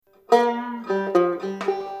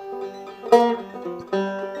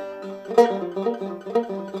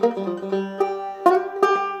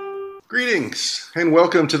and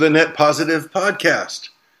welcome to the Net Positive Podcast.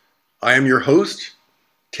 I am your host,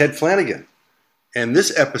 Ted Flanigan, and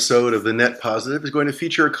this episode of the Net Positive is going to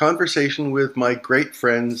feature a conversation with my great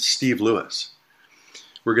friend, Steve Lewis.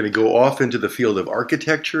 We're going to go off into the field of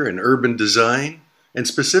architecture and urban design, and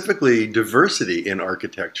specifically diversity in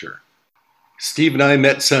architecture. Steve and I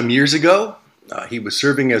met some years ago. He was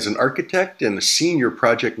serving as an architect and a senior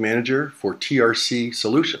project manager for TRC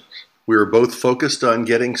Solutions. We were both focused on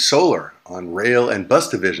getting solar on rail and bus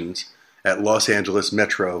divisions at Los Angeles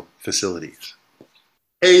Metro facilities.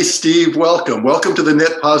 Hey, Steve, welcome. Welcome to the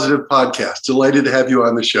Net Positive Podcast. Delighted to have you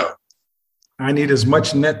on the show. I need as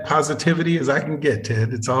much net positivity as I can get,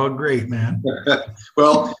 Ted. It's all great, man.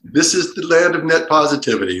 Well, this is the land of net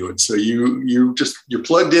positivity. So you're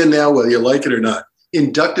plugged in now, whether you like it or not.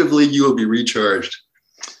 Inductively, you will be recharged.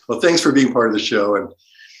 Well, thanks for being part of the show. And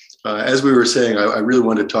as we were saying, I really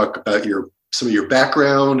wanted to talk about some of your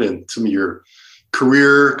background and some of your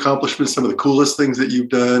career accomplishments, some of the coolest things that you've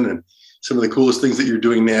done and some of the coolest things that you're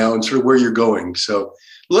doing now and sort of where you're going. So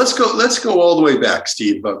let's go all the way back,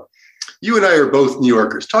 Steve. You and I are both New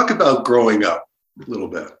Yorkers. Talk about growing up a little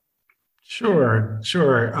bit. Sure.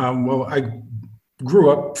 Well, I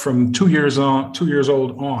grew up from 2 years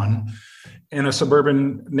old on in a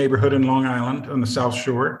suburban neighborhood in Long Island on the South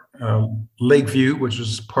Shore, Lakeview, which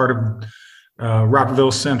is part of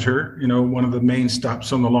Rockville Center, one of the main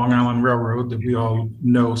stops on the Long Island Railroad that we all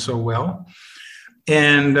know so well.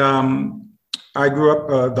 And I grew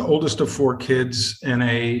up the oldest of four kids in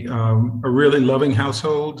a really loving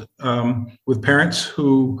household with parents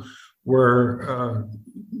who were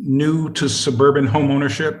new to suburban home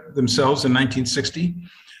ownership themselves in 1960.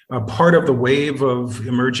 Part of the wave of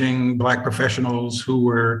emerging Black professionals who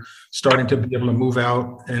were starting to be able to move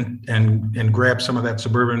out and grab some of that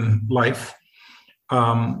suburban life.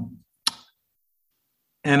 And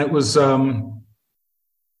it was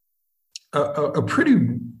a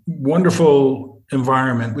pretty wonderful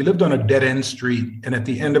environment. We lived on a dead end street, and at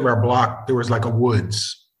the end of our block, there was like a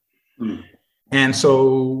woods. Mm. And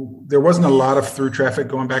so there wasn't a lot of through traffic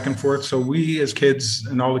going back and forth. So we as kids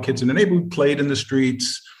and all the kids in the neighborhood played in the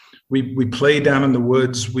streets. We played down in the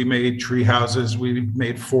woods. We made tree houses. We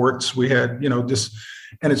made forts. We had, this.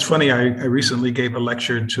 And it's funny, I recently gave a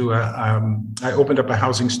lecture to I opened up a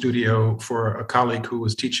housing studio for a colleague who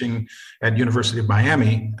was teaching at University of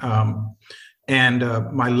Miami. And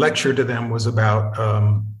my lecture to them was about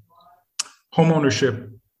home ownership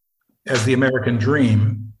as the American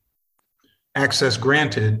dream, access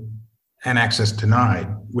granted and access denied,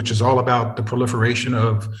 which is all about the proliferation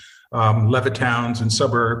of Levittowns and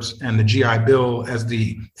suburbs and the GI Bill as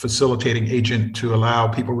the facilitating agent to allow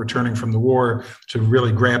people returning from the war to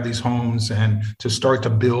really grab these homes and to start to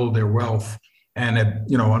build their wealth. And,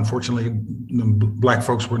 unfortunately, Black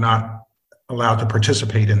folks were not allowed to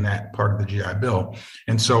participate in that part of the GI Bill.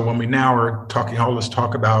 And so when we now are talking all this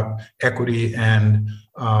talk about equity and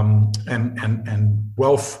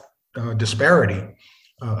wealth disparity,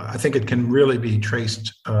 I think it can really be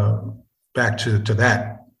traced back to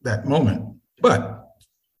that moment. But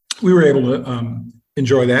we were able to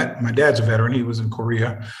enjoy that. My dad's a veteran. He was in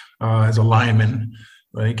Korea as a lineman.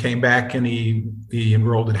 He came back and he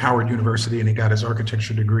enrolled at Howard University and he got his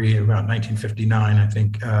architecture degree about 1959, I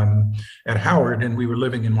think, at Howard. And we were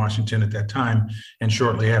living in Washington at that time. And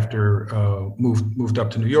shortly after, moved up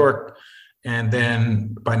to New York. And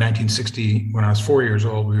then by 1960, when I was 4 years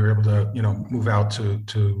old, we were able to, move out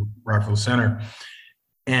to Rockville Center.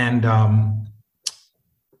 And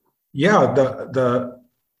the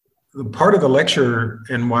part of the lecture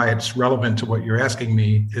and why it's relevant to what you're asking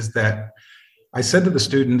me is that I said to the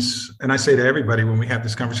students, and I say to everybody when we have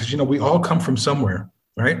this conversation, we all come from somewhere,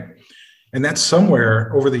 right? And that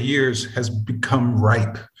somewhere over the years has become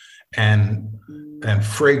ripe and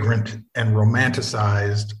fragrant and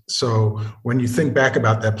romanticized. So when you think back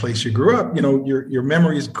about that place you grew up, your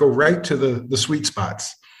memories go right to the sweet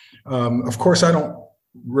spots. Of course, I don't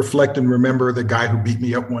reflect and remember the guy who beat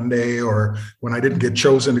me up one day or when I didn't get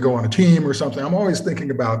chosen to go on a team or something. I'm always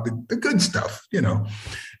thinking about the good stuff,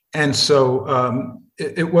 And so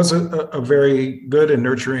it was a very good and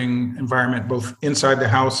nurturing environment, both inside the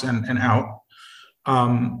house and out.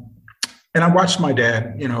 And I watched my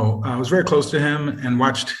dad, I was very close to him and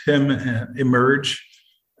watched him emerge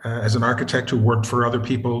as an architect who worked for other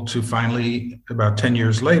people to finally, about 10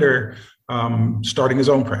 years later, starting his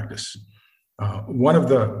own practice. One of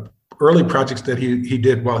the early projects that he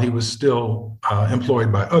did while he was still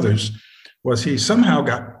employed by others was he somehow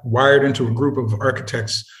got wired into a group of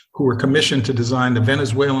architects who were commissioned to design the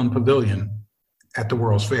Venezuelan pavilion at the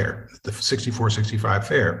World's Fair, the 64-65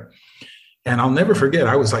 fair. And I'll never forget,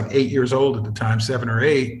 I was like 8 years old at the time, 7 or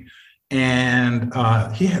 8. And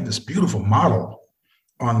he had this beautiful model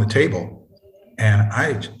on the table. And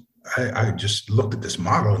I just looked at this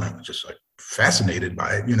model and I was just like fascinated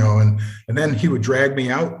by it, and then he would drag me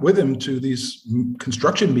out with him to these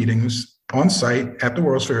construction meetings on site at the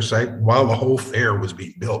World's Fair site while the whole fair was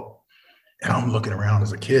being built. And I'm looking around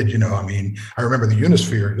as a kid, I remember the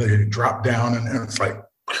Unisphere, they dropped down and it's like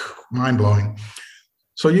mind blowing.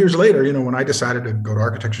 So years later, when I decided to go to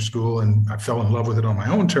architecture school and I fell in love with it on my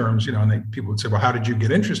own terms, and people would say, well, how did you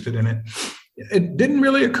get interested in it? It didn't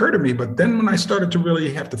really occur to me. But then when I started to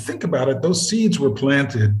really have to think about it, those seeds were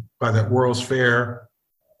planted by that World's Fair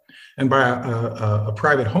and by a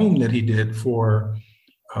private home that he did for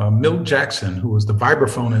Milt Jackson, who was the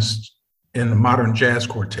vibraphonist in the modern jazz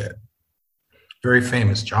quartet. Very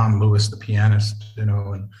famous, John Lewis, the pianist, and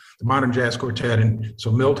the modern jazz quartet. And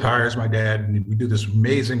so Milt hires my dad, and we do this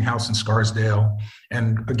amazing house in Scarsdale.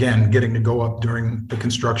 And again, getting to go up during the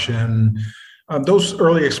construction, those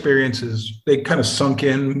early experiences, they kind of sunk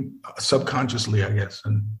in subconsciously, I guess.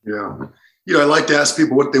 And yeah, I like to ask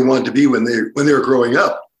people what they wanted to be when they were growing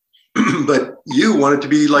up. But you wanted to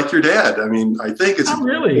be like your dad. I mean, I think it's not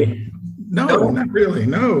really. No, not really.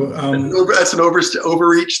 No, that's an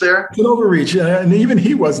overreach there. It's an overreach, and even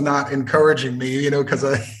he was not encouraging me, because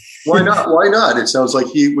I. Why not? Why not? It sounds like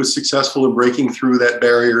he was successful in breaking through that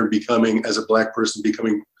barrier and becoming, as a Black person,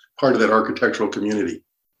 becoming part of that architectural community.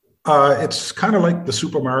 It's kind of like the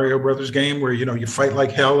Super Mario Brothers game where, you fight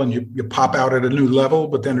like hell and you pop out at a new level,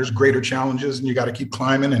 but then there's greater challenges and you got to keep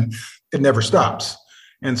climbing and it never stops.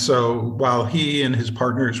 And so while he and his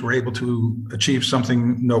partners were able to achieve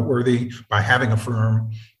something noteworthy by having a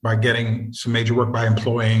firm, by getting some major work, by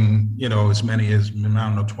employing, as many as,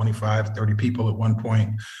 25, 30 people at one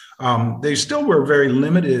point, they still were very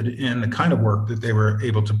limited in the kind of work that they were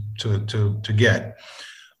able to get.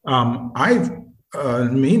 In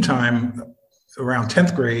the meantime, around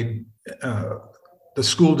 10th grade, the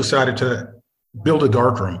school decided to build a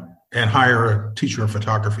darkroom and hire a teacher of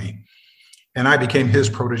photography. And I became his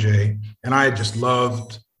protege, and I just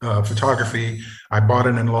loved photography. I bought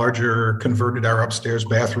an enlarger, converted our upstairs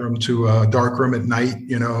bathroom to a darkroom at night,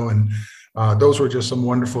 and those were just some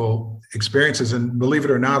wonderful experiences. And believe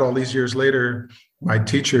it or not, all these years later, my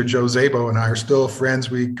teacher, Joe Zabo, and I are still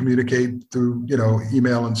friends. We communicate through,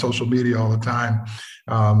 email and social media all the time.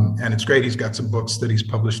 And it's great. He's got some books that he's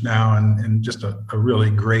published now and just a really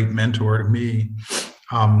great mentor to me.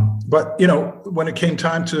 But, when it came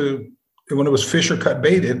time when it was fish or cut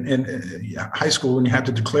bait in high school, when you had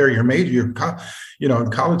to declare your major,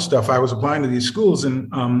 college stuff, I was applying to these schools. And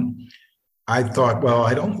I thought, well,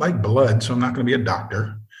 I don't like blood, so I'm not going to be a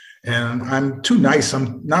doctor. And I'm too nice.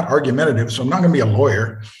 I'm not argumentative, so I'm not going to be a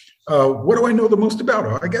lawyer. What do I know the most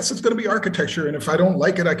about? I guess it's going to be architecture. And if I don't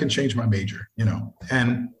like it, I can change my major,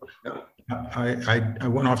 And I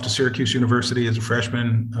went off to Syracuse University as a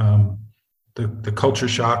freshman. The culture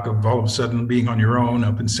shock of all of a sudden being on your own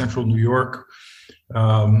up in central New York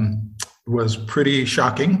was pretty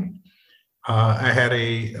shocking. I had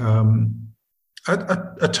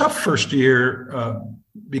a tough first year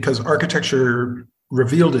because architecture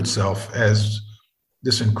revealed itself as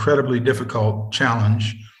this incredibly difficult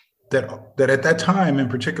challenge that at that time in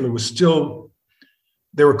particular was still,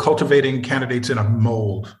 they were cultivating candidates in a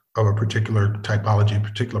mold of a particular typology, a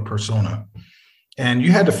particular persona. And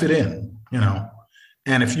you had to fit in,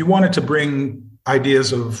 and if you wanted to bring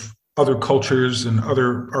ideas of other cultures and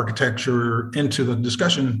other architecture into the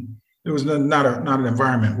discussion, it was not an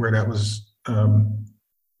environment where that was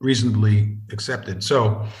reasonably accepted.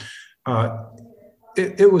 So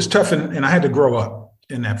it was tough, and I had to grow up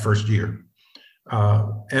in that first year.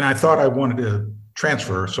 And I thought I wanted to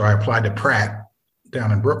transfer, so I applied to Pratt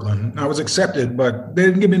down in Brooklyn. I was accepted, but they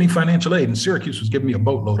didn't give me any financial aid, and Syracuse was giving me a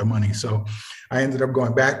boatload of money. So I ended up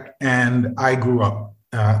going back, and I grew up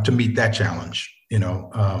to meet that challenge, and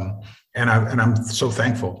I'm so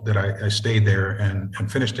thankful that I stayed there and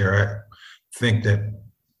finished there. I think that,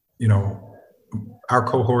 our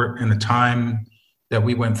cohort and the time that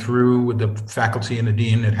we went through with the faculty and the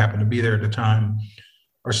dean that happened to be there at the time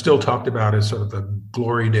are still talked about as sort of the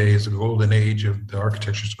glory days, the golden age of the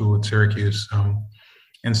architecture school at Syracuse.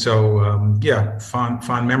 And so,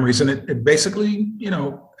 fond memories. And it basically,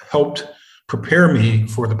 helped prepare me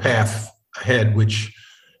for the path ahead, which,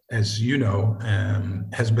 as you know,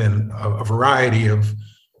 has been a variety of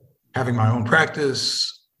having my own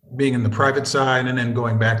practice, being in the private side, and then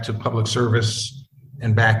going back to public service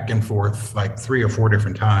and back and forth like 3 or 4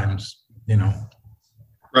 different times,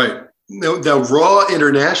 Right. Now, Raw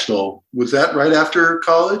International, was that right after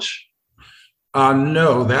college?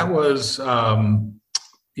 No, that was,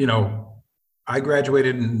 you know, I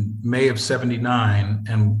graduated in May of '79,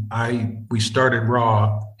 and we started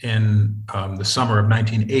Raw in the summer of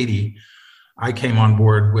 1980. I came on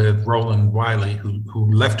board with Roland Wiley,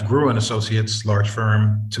 who left Gruen Associates, large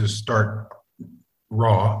firm, to start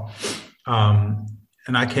Raw. Um,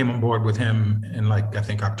 and I came on board with him in, like, I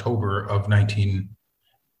think October of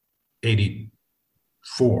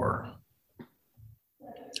 1984.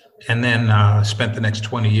 And then spent the next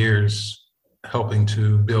 20 years helping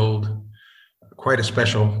to build quite a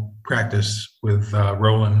special practice with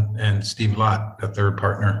Roland and Steve Lott, a third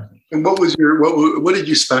partner. And what did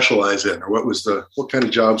you specialize in, or what kind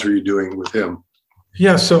of jobs were you doing with him?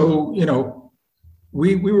 Yeah, so, you know,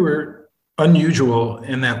 we were unusual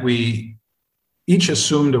in that we each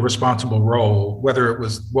assumed a responsible role, whether it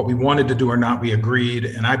was what we wanted to do or not. We agreed,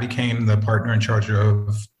 and I became the partner in charge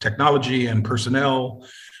of technology and personnel.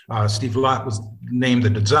 Steve Lott was named the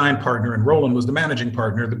design partner, and Roland was the managing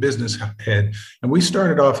partner, the business head. And we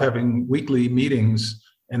started off having weekly meetings,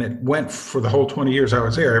 and it went for the whole 20 years I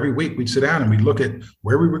was there. Every week we'd sit down and we'd look at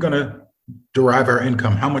where we were going to derive our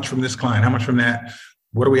income, how much from this client, how much from that,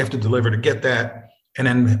 what do we have to deliver to get that? And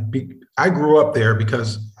then I grew up there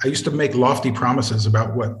because I used to make lofty promises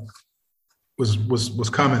about what was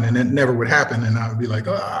coming, and it never would happen. And I would be like,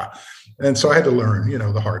 ah. And so I had to learn, you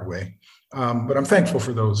know, the hard way. But I'm thankful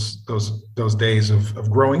for those days of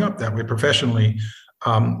growing up that way professionally.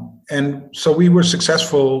 And so we were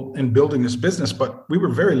successful in building this business, but we were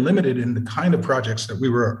very limited in the kind of projects that we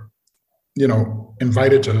were, you know,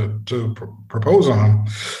 invited to propose on.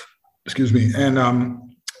 Excuse me. And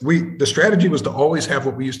the strategy was to always have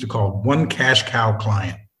what we used to call one cash cow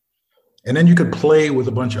client. And then you could play with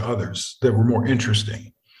a bunch of others that were more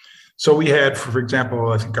interesting. So we had, for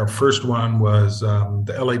example, I think our first one was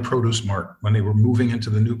the LA Produce Mart. When they were moving into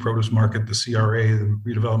the new produce market, the CRA, the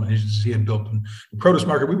redevelopment agency, had built the produce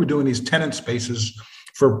market. We were doing these tenant spaces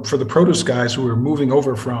for the produce guys who were moving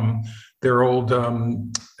over from their old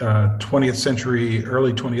 20th century,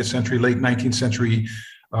 early 20th century, late 19th century,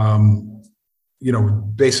 you know,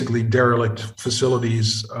 basically derelict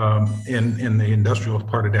facilities in the industrial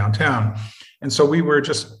part of downtown. And so we were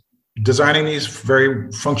just designing these very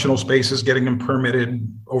functional spaces, getting them permitted,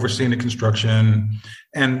 overseeing the construction,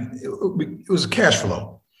 and it was a cash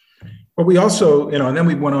flow. But we also, you know, and then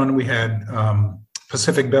we went on and we had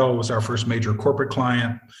Pacific Bell was our first major corporate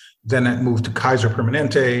client. Then that moved to Kaiser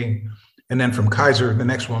Permanente. And then from Kaiser, the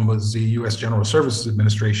next one was the U.S. General Services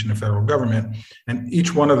Administration, the federal government. And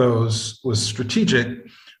each one of those was strategic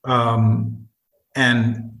and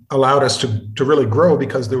allowed us to really grow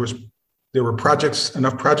because there were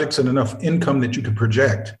enough projects and enough income that you could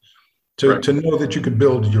project to know that you could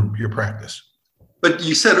build your practice. But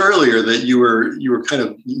you said earlier that you were kind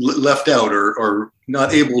of left out or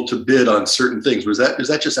not able to bid on certain things. Is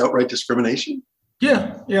that just outright discrimination?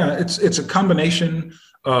 Yeah. It's a combination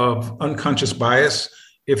of unconscious bias.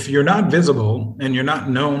 If you're not visible and you're not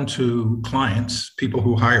known to clients, people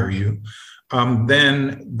who hire you,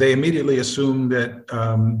 then they immediately assume that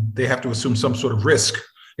they have to assume some sort of risk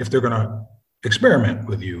if they're going to experiment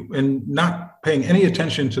with you, and not paying any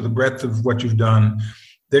attention to the breadth of what you've done.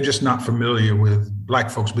 They're just not familiar with Black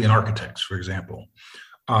folks being architects, for example.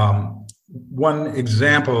 One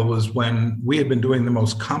example was when we had been doing the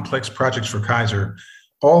most complex projects for Kaiser,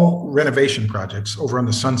 all renovation projects over on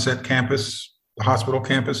the Sunset campus, the hospital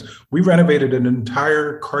campus. We renovated an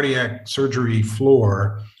entire cardiac surgery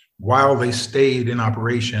floor while they stayed in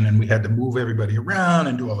operation, and we had to move everybody around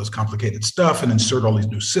and do all this complicated stuff and insert all these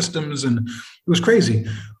new systems, and it was crazy.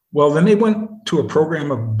 Well, then they went to a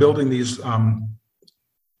program of building these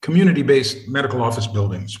community-based medical office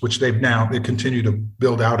buildings, which they continue to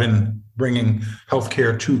build out in bringing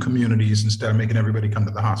healthcare to communities instead of making everybody come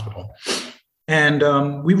to the hospital. And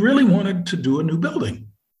we really wanted to do a new building,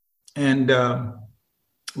 and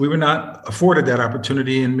we were not afforded that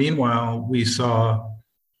opportunity. And meanwhile, we saw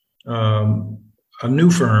a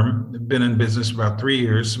new firm, been in business about 3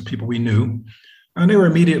 years, some people we knew, and they were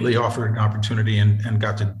immediately offered an opportunity and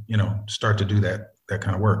got to, you know, start to do that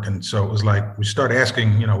kind of work. And so it was like, we started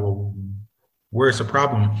asking, you know, well, where's the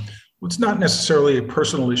problem? Well, it's not necessarily a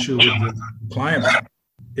personal issue with the clients.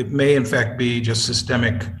 It may in fact be just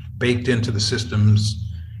systemic, baked into the systems.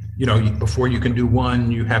 You know, before you can do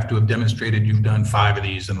one, you have to have demonstrated you've done 5 of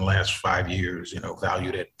these in the last 5 years, you know,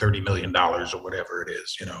 valued at $30 million or whatever it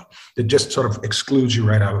is, you know, it just sort of excludes you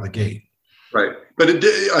right out of the gate. Right. But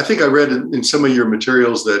I think I read in some of your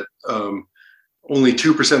materials that only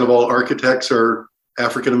 2% of all architects are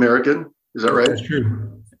African-American. Is that right? That's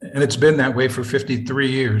true. And it's been that way for 53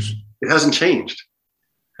 years. It hasn't changed.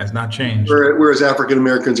 has not changed. Whereas African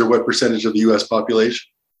Americans are what percentage of the U.S. population?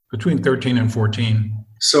 Between 13 and 14.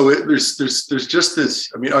 So there's just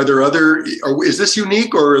this. I mean, is this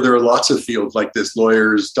unique, or are there lots of fields like this,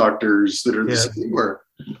 lawyers, doctors, that are the same? Or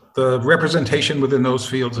the representation within those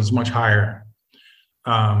fields is much higher.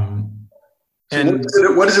 And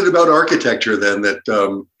what is it about architecture then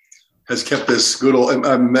that has kept this good old?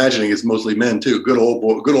 I'm imagining it's mostly men too. Good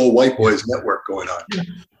old white boys network going on.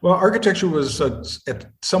 Well, architecture was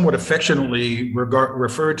somewhat affectionately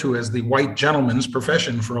referred to as the white gentleman's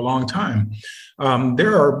profession for a long time.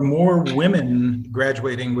 There are more women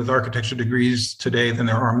graduating with architecture degrees today than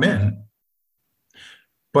there are men,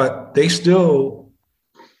 but they still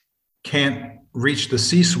can't reach the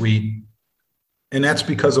C-suite. And that's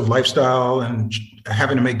because of lifestyle and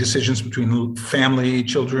having to make decisions between family,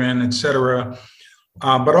 children, et cetera.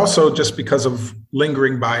 But also just because of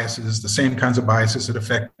lingering biases, the same kinds of biases that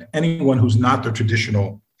affect anyone who's not the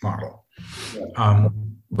traditional model.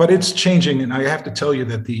 But it's changing. And I have to tell you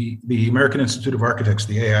that the American Institute of Architects,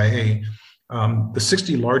 the AIA, the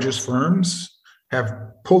 60 largest firms have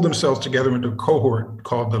pulled themselves together into a cohort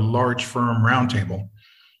called the Large Firm Roundtable.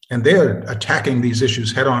 And they're attacking these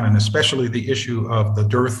issues head on, and especially the issue of the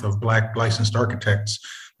dearth of Black licensed architects.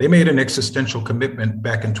 They made an existential commitment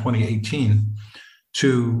back in 2018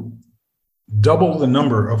 to double the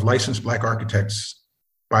number of licensed Black architects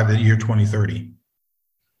by the year 2030.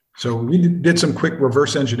 So we did some quick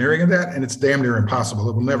reverse engineering of that, and it's damn near impossible.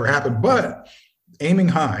 It will never happen, but aiming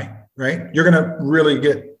high, right? You're gonna really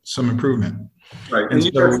get some improvement. Right, and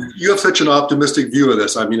you have such an optimistic view of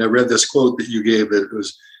this. I mean, I read this quote that you gave that it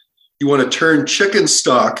was, you want to turn chicken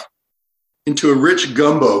stock into a rich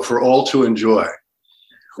gumbo for all to enjoy.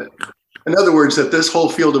 In other words, that this whole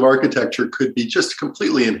field of architecture could be just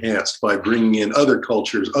completely enhanced by bringing in other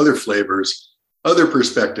cultures, other flavors, other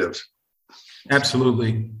perspectives.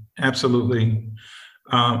 Absolutely. Absolutely.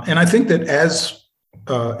 And I think that as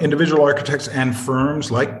individual architects and firms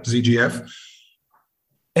like ZGF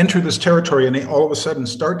enter this territory and they all of a sudden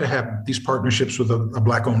start to have these partnerships with a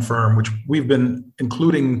Black-owned firm, which we've been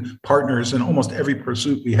including partners in almost every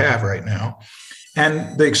pursuit we have right now.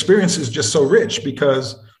 And the experience is just so rich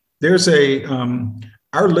because there's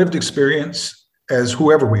our lived experience as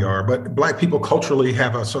whoever we are, but Black people culturally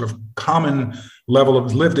have a sort of common level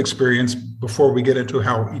of lived experience before we get into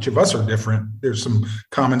how each of us are different. There's some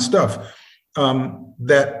common stuff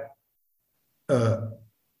that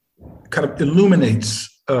kind of illuminates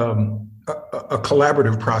a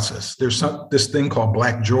collaborative process. There's this thing called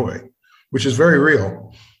Black joy, which is very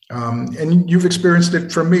real. And you've experienced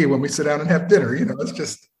it from me when we sit down and have dinner. You know, it's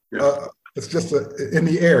just in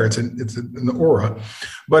the air. It's in the aura,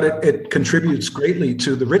 but it contributes greatly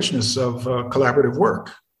to the richness of collaborative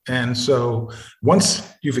work. And so once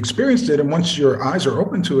you've experienced it and once your eyes are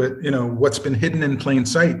open to it, you know, what's been hidden in plain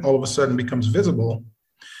sight all of a sudden becomes visible.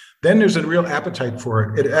 Then there's a real appetite for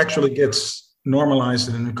it. It actually gets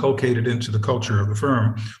normalized and inculcated into the culture of the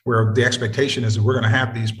firm, where the expectation is that we're going to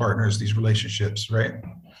have these partners, these relationships, right?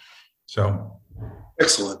 So,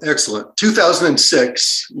 excellent.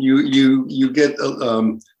 2006, you get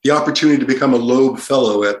the opportunity to become a Loeb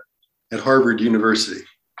Fellow at Harvard University,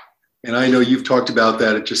 and I know you've talked about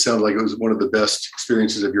that. It just sounded like it was one of the best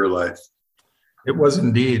experiences of your life. It was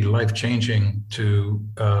indeed life-changing to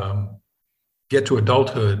get to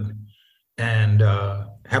adulthood and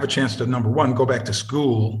have a chance to, number one, go back to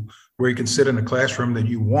school where you can sit in a classroom that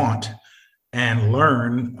you want and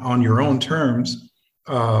learn on your own terms.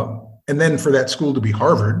 And then for that school to be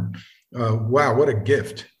Harvard, wow, what a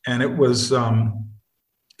gift. And it was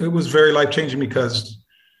very life-changing because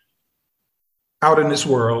out in this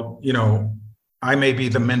world, you know, I may be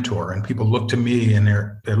the mentor and people look to me and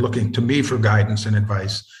they're looking to me for guidance and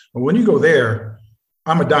advice. But when you go there,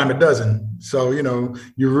 I'm a dime a dozen. So, you know,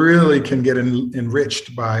 you really can get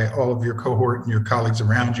enriched by all of your cohort and your colleagues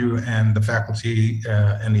around you and the faculty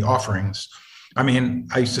and the offerings. I mean,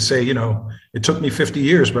 I used to say, you know, it took me 50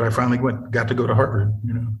 years, but I finally got to go to Harvard,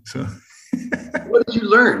 you know, so. What did you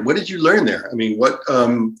learn? What did you learn there? I mean,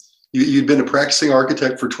 you'd been a practicing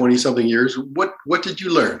architect for 20 something years. What did you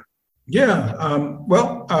learn? Yeah, I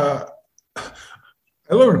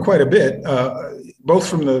learned quite a bit, both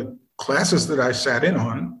from the classes that I sat in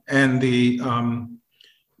on and the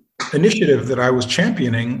initiative that I was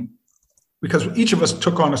championing, because each of us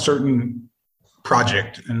took on a certain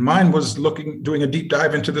project, and mine was doing a deep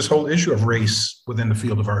dive into this whole issue of race within the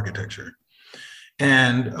field of architecture.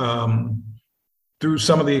 And through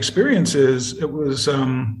some of the experiences, it was,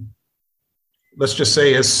 let's just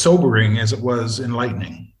say, as sobering as it was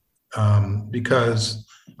enlightening, because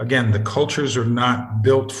again, the cultures are not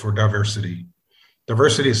built for diversity.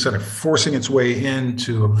 diversity is sort of forcing its way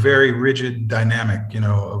into a very rigid dynamic,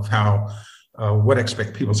 of how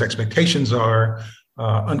people's expectations are,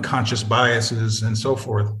 unconscious biases, and so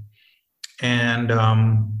forth. And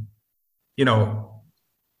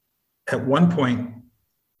at one point,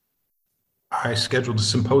 I scheduled a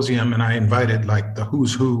symposium and I invited like the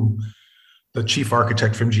who's who, the chief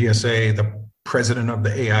architect from GSA, the president of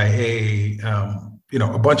the AIA,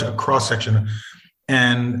 a bunch of cross section.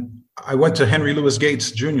 And I went to Henry Louis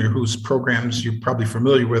Gates Jr., whose programs you're probably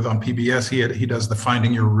familiar with on PBS. He does the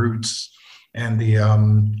Finding Your Roots and the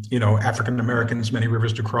African Americans, Many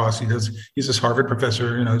Rivers to Cross. He's this Harvard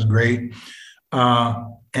professor, he's great.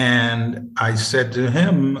 And I said to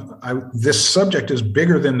him, this subject is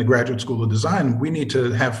bigger than the Graduate School of Design. We need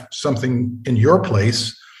to have something in your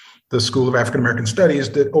place, the School of African American Studies,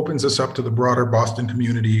 that opens us up to the broader Boston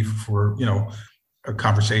community for, a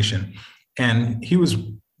conversation. And he was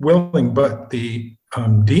willing, but the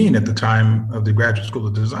dean at the time of the Graduate School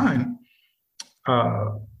of Design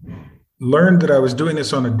learned that I was doing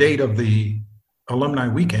this on a date of the alumni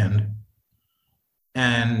weekend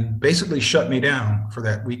and basically shut me down for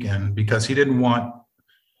that weekend because he didn't want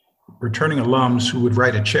returning alums who would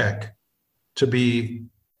write a check to be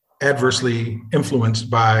adversely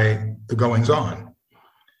influenced by the goings on.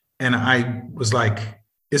 And I was like,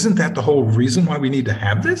 isn't that the whole reason why we need to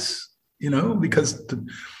have this? I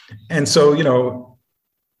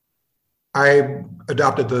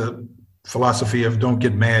adopted the philosophy of don't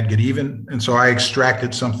get mad, get even. And so I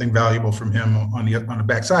extracted something valuable from him on the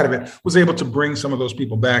backside of it, was able to bring some of those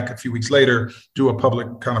people back a few weeks later, do a public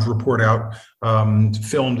kind of report out,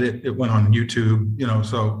 filmed it. It went on YouTube,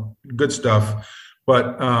 so good stuff.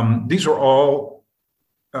 But these were all,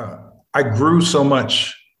 I grew so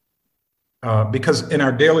much because in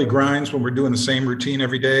our daily grinds, when we're doing the same routine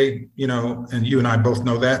every day, and you and I both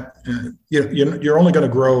know that, you're only going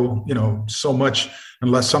to grow, so much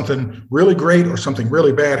unless something really great or something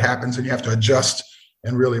really bad happens and you have to adjust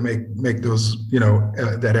and really make those,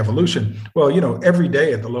 that evolution. Well, every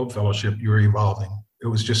day at the Loeb Fellowship, you were evolving. It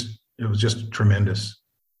was just tremendous.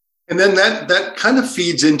 And then that kind of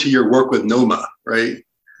feeds into your work with NOMA, right?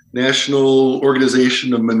 National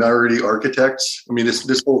Organization of Minority Architects. I mean,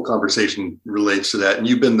 this whole conversation relates to that. And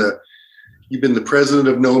you've been the president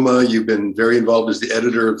of NOMA. You've been very involved as the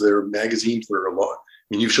editor of their magazine for a long.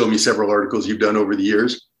 I mean, you've shown me several articles you've done over the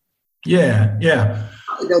years. Yeah.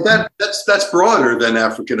 That's broader than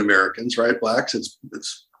African Americans, right? Blacks. It's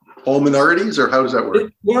all minorities, or how does that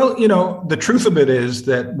work? Well, the truth of it is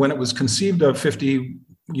that when it was conceived of 50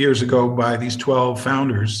 years ago by these 12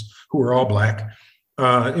 founders who were all Black,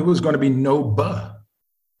 it was going to be NOBA,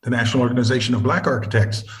 the National Organization of Black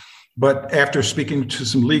Architects. But after speaking to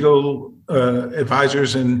some legal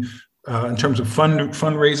advisors and in terms of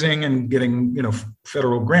fundraising and getting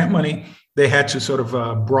federal grant money, they had to sort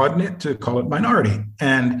of broaden it to call it minority.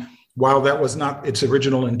 And while that was not its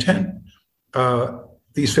original intent,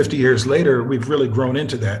 these 50 years later, we've really grown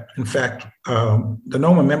into that. In fact, the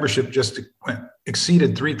NOMA membership just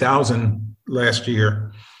exceeded 3,000 last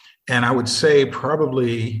year. And I would say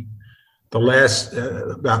probably the last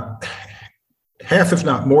about half, if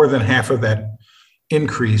not more than half of that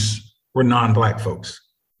increase were non-Black folks.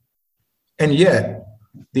 And yet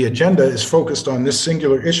the agenda is focused on this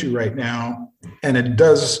singular issue right now. And it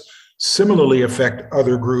does similarly affect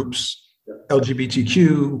other groups,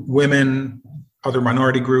 LGBTQ, women, other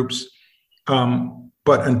minority groups.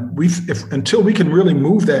 But until we can really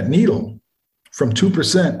move that needle from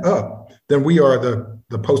 2% up, then we are the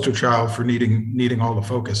poster child for needing all the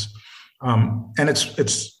focus. And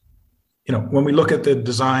it's when we look at the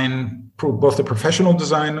design, both the professional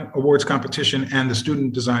design awards competition and the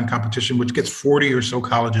student design competition, which gets 40 or so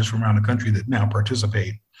colleges from around the country that now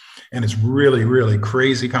participate. And it's really, really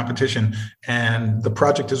crazy competition. And the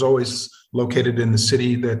project is always located in the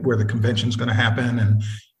city where the convention is going to happen. And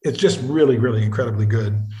it's just really, really incredibly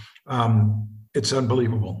good. It's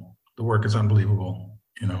unbelievable. The work is unbelievable,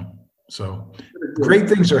 So great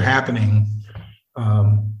things are happening.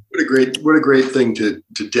 What a great thing to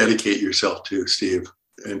dedicate yourself to, Steve,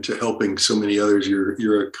 and to helping so many others.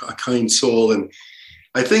 You're a kind soul, and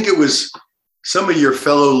I think it was some of your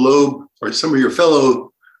fellow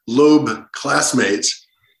Loeb classmates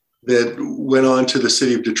that went on to the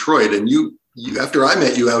city of Detroit. And you after I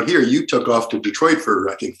met you out here, you took off to Detroit for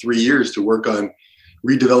I think 3 years to work on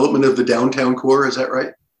redevelopment of the downtown core. Is that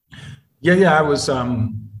right? Yeah. I was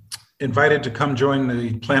invited to come join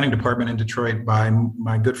the planning department in Detroit by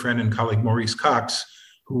my good friend and colleague Maurice Cox,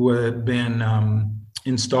 who had been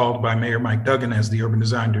installed by Mayor Mike Duggan as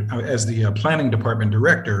the planning department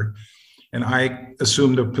director. And I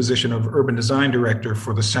assumed the position of urban design director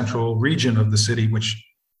for the central region of the city, which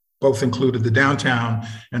both included the downtown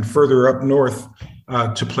and further up north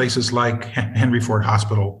to places like Henry Ford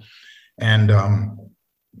Hospital and,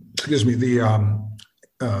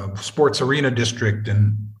 the sports arena district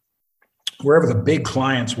and wherever the big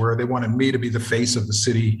clients were. They wanted me to be the face of the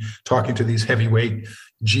city, talking to these heavyweight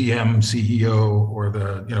GM CEO or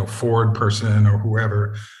the Ford person or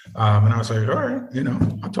whoever. And I was like, all right,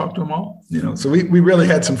 I'll talk to them all. So we really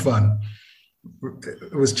had some fun.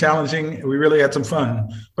 It was challenging. We really had some fun.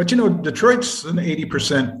 But Detroit's an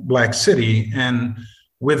 80% Black city, and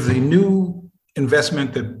with the new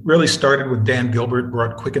investment that really started with Dan Gilbert,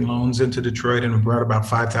 brought Quicken Loans into Detroit and brought about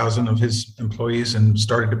 5,000 of his employees and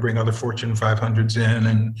started to bring other Fortune 500s in.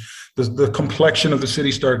 And the complexion of the city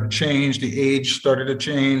started to change. The age started to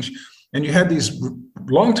change. And you had these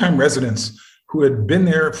longtime residents who had been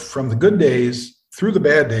there from the good days through the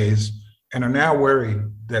bad days and are now worried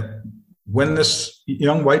that when this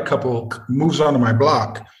young white couple moves onto my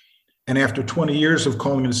block, and after 20 years of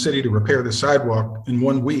calling the city to repair the sidewalk, in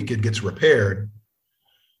 1 week it gets repaired,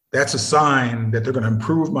 that's a sign that they're going to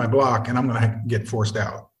improve my block and I'm going to get forced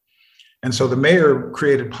out. And so the mayor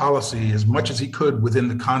created policy as much as he could within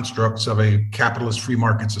the constructs of a capitalist free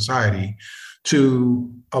market society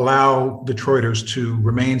to allow Detroiters to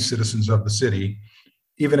remain citizens of the city.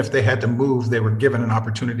 Even if they had to move, they were given an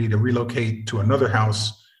opportunity to relocate to another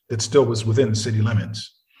house that still was within the city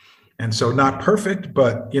limits. And so not perfect,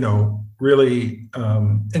 but, really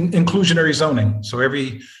inclusionary zoning. So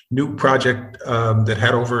every new project that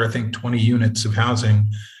had over, I think, 20 units of housing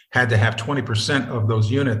had to have 20% of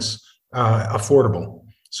those units affordable.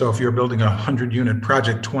 So if you're building a 100-unit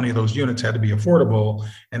project, 20 of those units had to be affordable.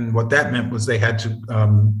 And what that meant was they had to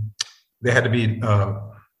be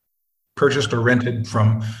purchased or rented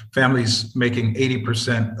from families making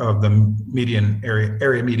 80% of the median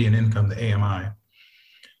area median income, the AMI.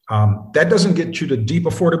 That doesn't get you to deep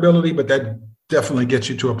affordability, but that definitely gets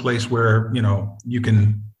you to a place where, you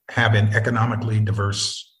can have an economically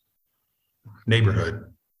diverse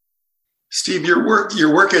neighborhood. Steve, your work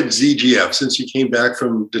at ZGF since you came back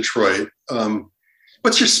from Detroit,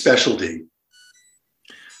 what's your specialty?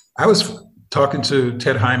 I was talking to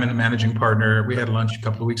Ted Hyman, the managing partner. We had lunch a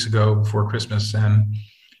couple of weeks ago before Christmas, and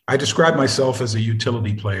I described myself as a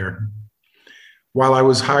utility player. While I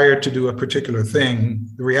was hired to do a particular thing,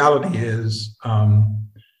 the reality is,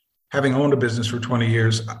 having owned a business for 20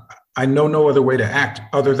 years, I know no other way to act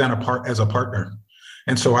other than as a partner.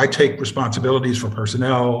 And so I take responsibilities for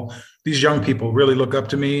personnel. These young people really look up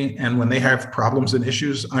to me. And when they have problems and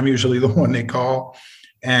issues, I'm usually the one they call.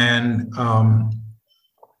 And,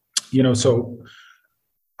 so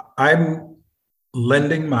I'm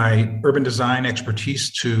lending my urban design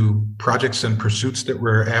expertise to projects and pursuits that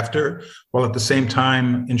we're after, while at the same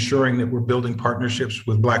time ensuring that we're building partnerships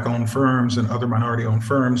with Black-owned firms and other minority-owned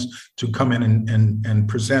firms to come in and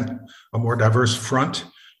present a more diverse front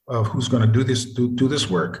of who's going to do this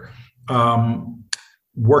work.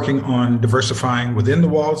 Working on diversifying within the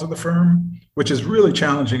walls of the firm, which is really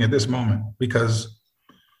challenging at this moment because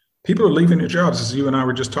people are leaving their jobs, as you and I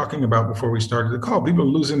were just talking about before we started the call. People are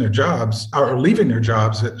losing their jobs or leaving their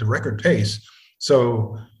jobs at the record pace.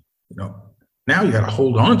 So, now you got to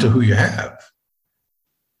hold on to who you have.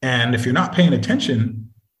 And if you're not paying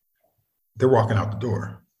attention, they're walking out the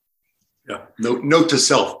door. Yeah. Note to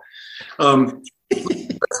self.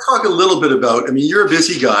 Let's talk a little bit about, you're a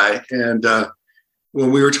busy guy. And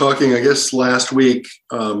when we were talking, I guess, last week,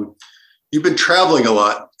 you've been traveling a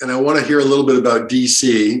lot, and I want to hear a little bit about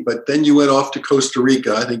DC, but then you went off to Costa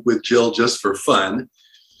Rica, I think with Jill just for fun.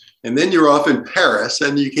 And then you were off in Paris,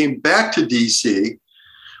 and you came back to DC.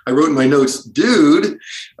 I wrote in my notes, dude.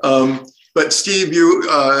 But Steve,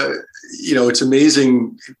 it's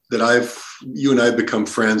amazing that you and I have become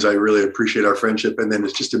friends. I really appreciate our friendship. And then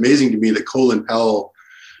it's just amazing to me that Colin Powell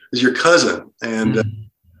is your cousin. And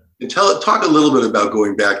talk a little bit about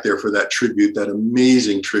going back there for that tribute, that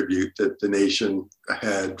amazing tribute that the nation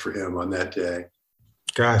had for him on that day.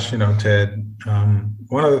 Gosh, Ted,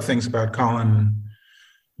 one of the things about Colin,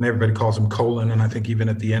 and everybody calls him Colin, and I think even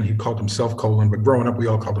at the end he called himself Colin, but growing up we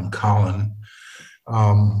all called him Colin,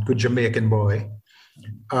 good Jamaican boy,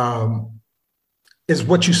 is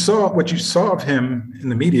what you saw of him in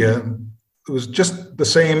the media. It was just the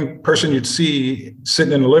same person you'd see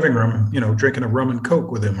sitting in the living room, drinking a rum and Coke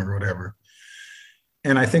with him or whatever.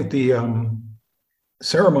 And I think the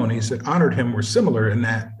ceremonies that honored him were similar in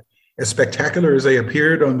that, as spectacular as they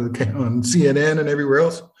appeared on CNN and everywhere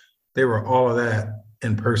else, they were all of that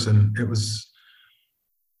in person.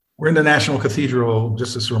 We're in the National Cathedral,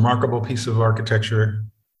 just this remarkable piece of architecture.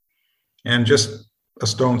 And just a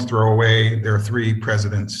stone's throw away, there are three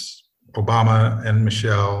presidents: Obama and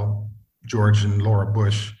Michelle, George and Laura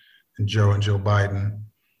Bush, and Joe and Jill Biden,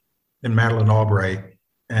 and Madeleine Albright,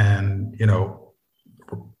 and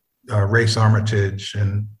Race Armitage,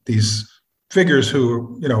 and these figures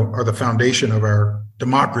who are the foundation of our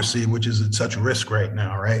democracy, which is at such risk right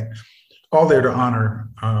now, right? All there to honor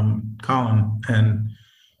Colin. And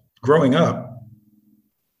growing up,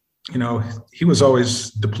 he was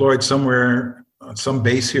always deployed somewhere on some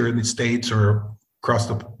base here in the States or across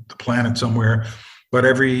the planet somewhere. But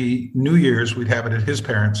every New Year's, we'd have it at his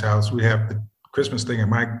parents' house. We'd have the Christmas thing at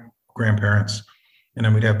my grandparents', and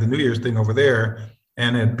then we'd have the New Year's thing over there.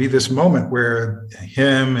 And it'd be this moment where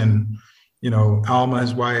him and, Alma,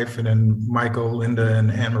 his wife, and then Michael, Linda, and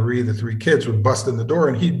Anne Marie, the three kids, would bust in the door,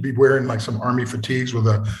 and he'd be wearing like some army fatigues with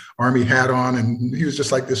a army hat on. And he was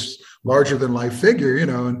just like this larger than life figure,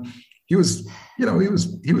 and he was,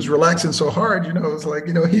 he was relaxing so hard, it's like,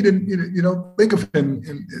 he didn't, think of him.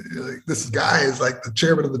 Like, this guy is like the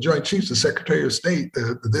chairman of the Joint Chiefs, the Secretary of State,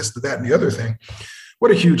 the this, the that, and the other thing. What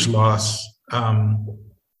a huge loss.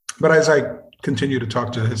 But as I continue to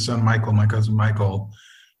talk to his son, Michael, my cousin Michael,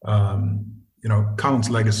 Colin's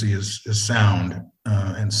legacy is sound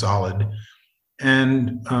and solid.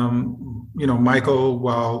 And, Michael,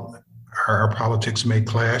 while our politics may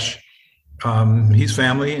clash, he's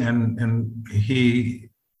family, and he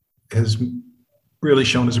has really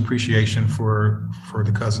shown his appreciation for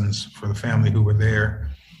the cousins, for the family who were there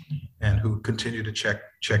and who continue to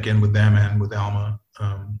check in with them and with Alma.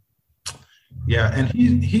 And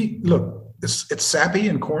he look, it's sappy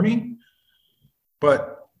and corny,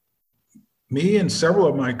 but me and several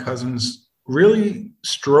of my cousins really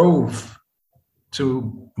strove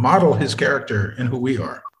to model his character and who we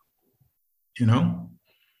are,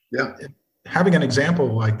 Yeah. Having an example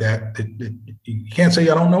like that, you can't say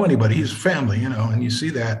I don't know anybody. He's family, and you see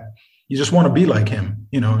that, you just want to be like him,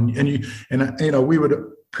 and we would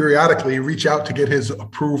periodically reach out to get his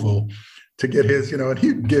approval, to get his, and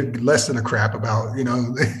he'd give less than a crap about,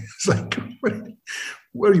 it's like,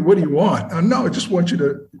 what do you want? No, I just want you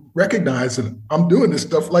to recognize that I'm doing this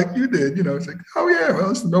stuff like you did. It's like, oh yeah, well,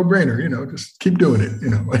 it's a no-brainer. Just keep doing it.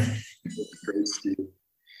 Great, Steve.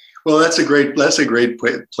 Well, that's a great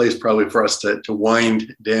place probably for us to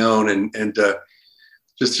wind down and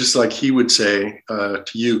just like he would say to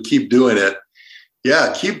you, keep doing it.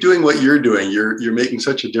 Yeah, keep doing what you're doing. You're making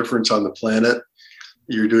such a difference on the planet.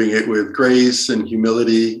 You're doing it with grace and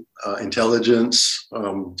humility, intelligence,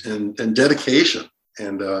 and dedication.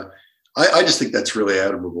 And I just think that's really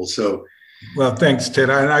admirable. So, well, thanks, Ted.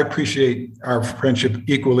 I appreciate our friendship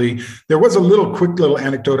equally. There was a quick little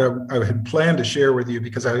anecdote I had planned to share with you,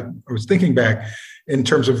 because I was thinking back in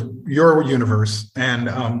terms of your universe. And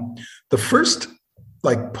the first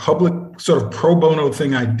public sort of pro bono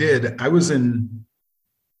thing I did, I was in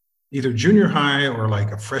either junior high or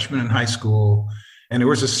like a freshman in high school. And there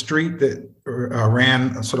was a street that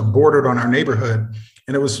ran sort of bordered on our neighborhood.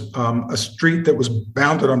 And it was a street that was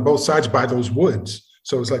bounded on both sides by those woods.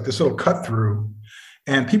 So it was like this little cut through,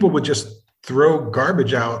 and people would just throw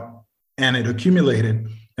garbage out, and it accumulated.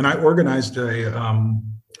 And I organized a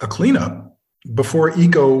cleanup before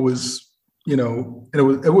eco was, and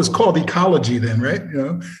it was called ecology then, right?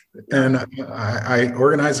 And I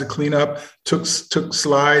organized a cleanup, took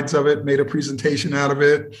slides of it, made a presentation out of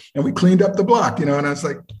it, and we cleaned up the block, and I was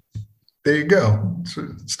like, there you go. So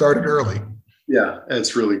it started early. Yeah,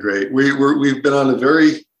 that's really great. We've been on a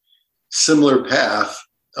very similar path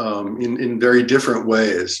in very different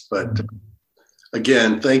ways, but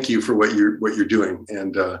again, thank you for what you're doing,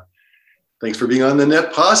 and thanks for being on the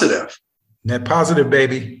Net Positive. Net Positive,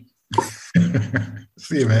 baby.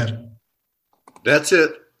 See you, man. That's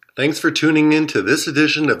it. Thanks for tuning in to this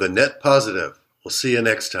edition of the Net Positive. We'll see you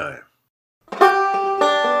next time.